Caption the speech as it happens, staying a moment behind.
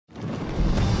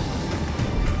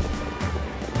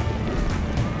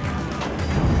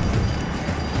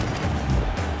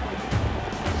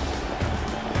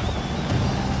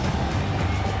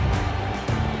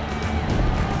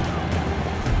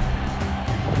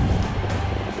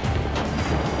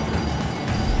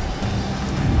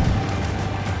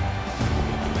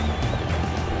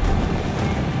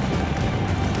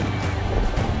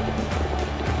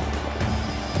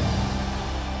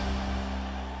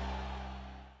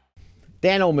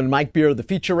Dan Illman, Mike Beer. The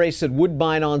feature race at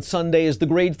Woodbine on Sunday is the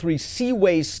Grade 3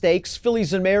 Seaway Stakes.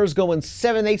 Fillies and mares going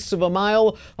 7/8 of a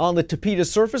mile on the Tapeta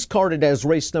surface, carded as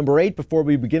race number 8. Before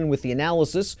we begin with the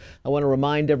analysis, I want to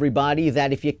remind everybody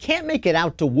that if you can't make it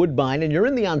out to Woodbine and you're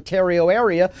in the Ontario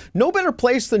area, no better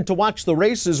place than to watch the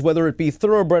races, whether it be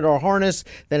thoroughbred or harness,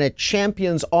 than at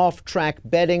Champions Off-Track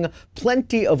Betting.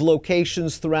 Plenty of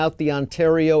locations throughout the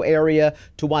Ontario area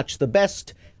to watch the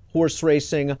best horse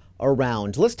racing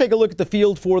around. Let's take a look at the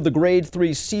field for the Grade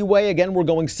 3 Seaway. Again, we're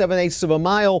going 7/8 of a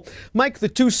mile. Mike, the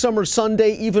 2 Summer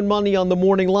Sunday, even money on the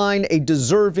morning line, a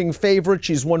deserving favorite.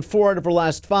 She's won 4 out of her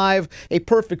last 5, a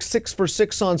perfect 6 for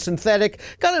 6 on synthetic.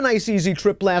 Got a nice easy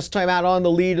trip last time out on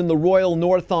the lead in the Royal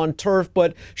North on turf,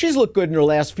 but she's looked good in her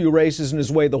last few races and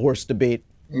is way the horse to beat.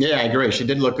 Yeah, I agree. She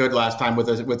did look good last time with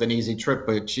an easy trip,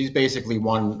 but she's basically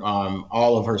won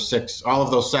all of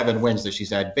those 7 wins that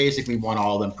she's had. Basically won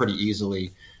all of them pretty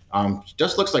easily.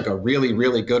 Just looks like a really,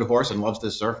 really good horse and loves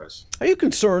this surface. Are you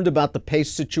concerned about the pace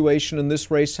situation in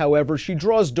this race? However, she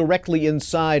draws directly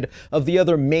inside of the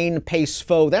other main pace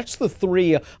foe. That's the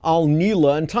 3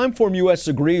 Alnila, and Timeform US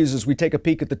agrees as we take a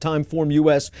peek at the Timeform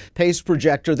US pace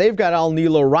projector. They've got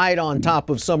Alnila right on top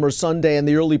of Summer Sunday in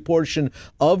the early portion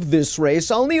of this race.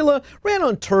 Alnila ran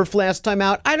on turf last time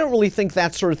out. I don't really think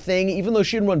that's her thing, even though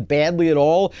she didn't run badly at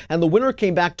all, and the winner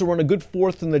came back to run a good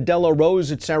 4th in the Della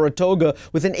Rose at Saratoga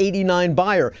with an 89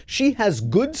 buyer. She has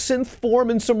good synth form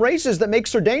in some races that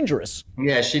makes her dangerous.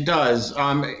 Yeah, she does.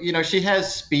 She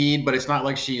has speed, but it's not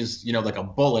like she's, like a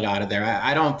bullet out of there.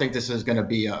 I don't think this is going to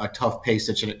be a tough pace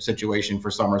situation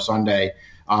for Summer Sunday.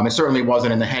 It certainly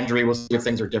wasn't in the Hendry. We'll see if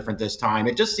things are different this time.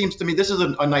 It just seems to me this is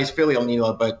a nice filly,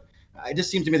 Alnila, but it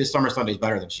just seems to me that Summer Sunday is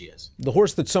better than she is. The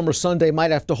horse that Summer Sunday might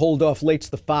have to hold off late's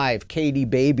the 5, Katie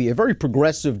Baby, a very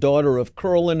progressive daughter of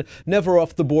Curlin, never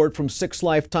off the board from 6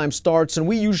 lifetime starts, and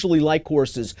we usually like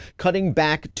horses cutting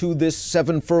back to this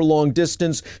 7-furlong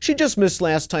distance. She just missed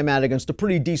last time out against a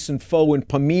pretty decent foe in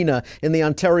Pamina in the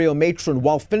Ontario Matron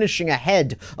while finishing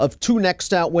ahead of 2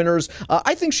 next out winners.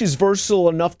 I think she's versatile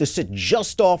enough to sit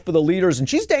just off of the leaders, and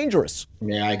she's dangerous.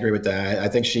 Yeah, I agree with that. I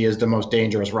think she is the most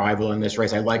dangerous rival in this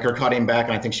race. I like her cutting back,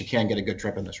 and I think she can get a good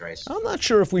trip in this race. I'm not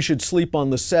sure if we should sleep on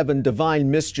the 7,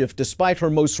 Divine Mischief. Despite her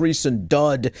most recent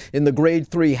dud in the Grade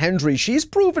 3 Hendry, she's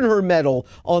proven her mettle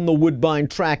on the Woodbine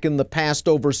track in the past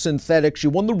over synthetic. She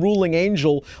won the Ruling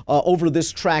Angel over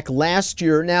this track last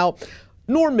year. Now,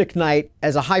 Norm McKnight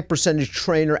as a high percentage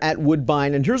trainer at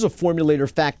Woodbine, and here's a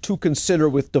formulator fact to consider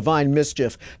with Divine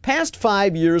Mischief. Past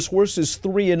 5 years, horses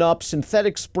 3 and up,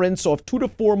 synthetic sprints off 2 to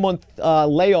 4 month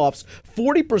layoffs,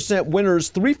 40% winners,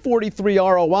 343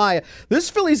 ROI. This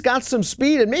filly's got some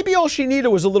speed, and maybe all she needed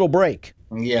was a little break.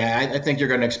 Yeah, I think you're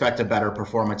going to expect a better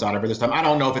performance out of her this time. I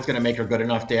don't know if it's going to make her good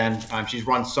enough, Dan. She's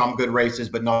run some good races,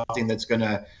 but nothing that's going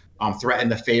to threaten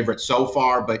the favorite so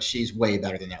far, but she's way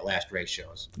better than that last race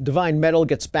shows. Divine Metal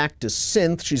gets back to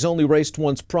synth. She's only raced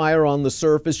once prior on the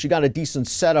surface. She got a decent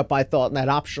setup, I thought, in that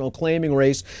optional claiming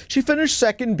race. She finished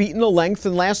 2nd, beaten a length,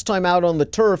 and last time out on the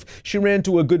turf, she ran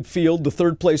to a good field. The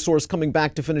 3rd place horse coming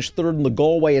back to finish 3rd in the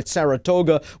Galway at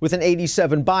Saratoga with an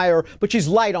 87 buyer, but she's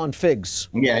light on figs.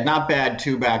 Yeah, not bad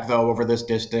 2 back, though, over this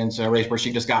distance. A race where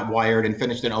she just got wired and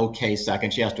finished an okay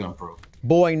 2nd. She has to improve.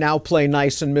 Boy, Now Play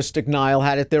Nice and Mystic Nile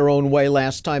had it their own way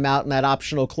last time out in that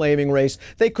optional claiming race.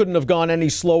 They couldn't have gone any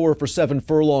slower for 7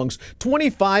 furlongs.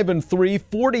 25-3,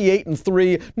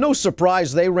 48-3. No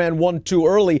surprise they ran 1-2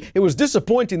 early. It was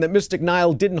disappointing that Mystic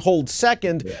Nile didn't hold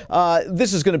 2nd.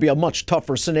 This is going to be a much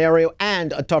tougher scenario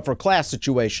and a tougher class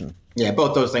situation. Yeah,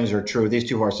 both those things are true. These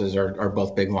 2 horses are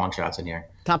both big long shots in here.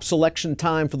 Top selection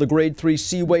time for the Grade 3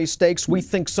 Seaway Stakes. We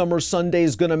think Summer Sunday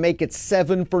is going to make it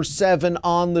 7 for 7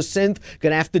 on the synth.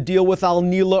 Going to have to deal with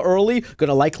Alnila early. Going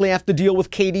to likely have to deal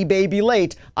with Katie Baby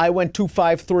late. I went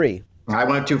 2-5-3. I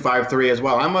went 2-5-3 as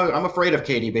well. I'm afraid of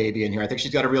Katie Baby in here. I think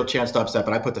she's got a real chance to upset,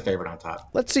 but I put the favorite on top.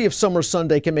 Let's see if Summer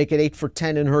Sunday can make it 8 for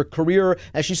 10 in her career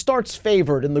as she starts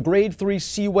favored in the Grade 3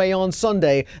 Seaway on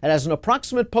Sunday and has an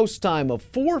approximate post time of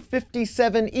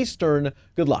 4:57 Eastern.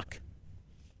 Good luck.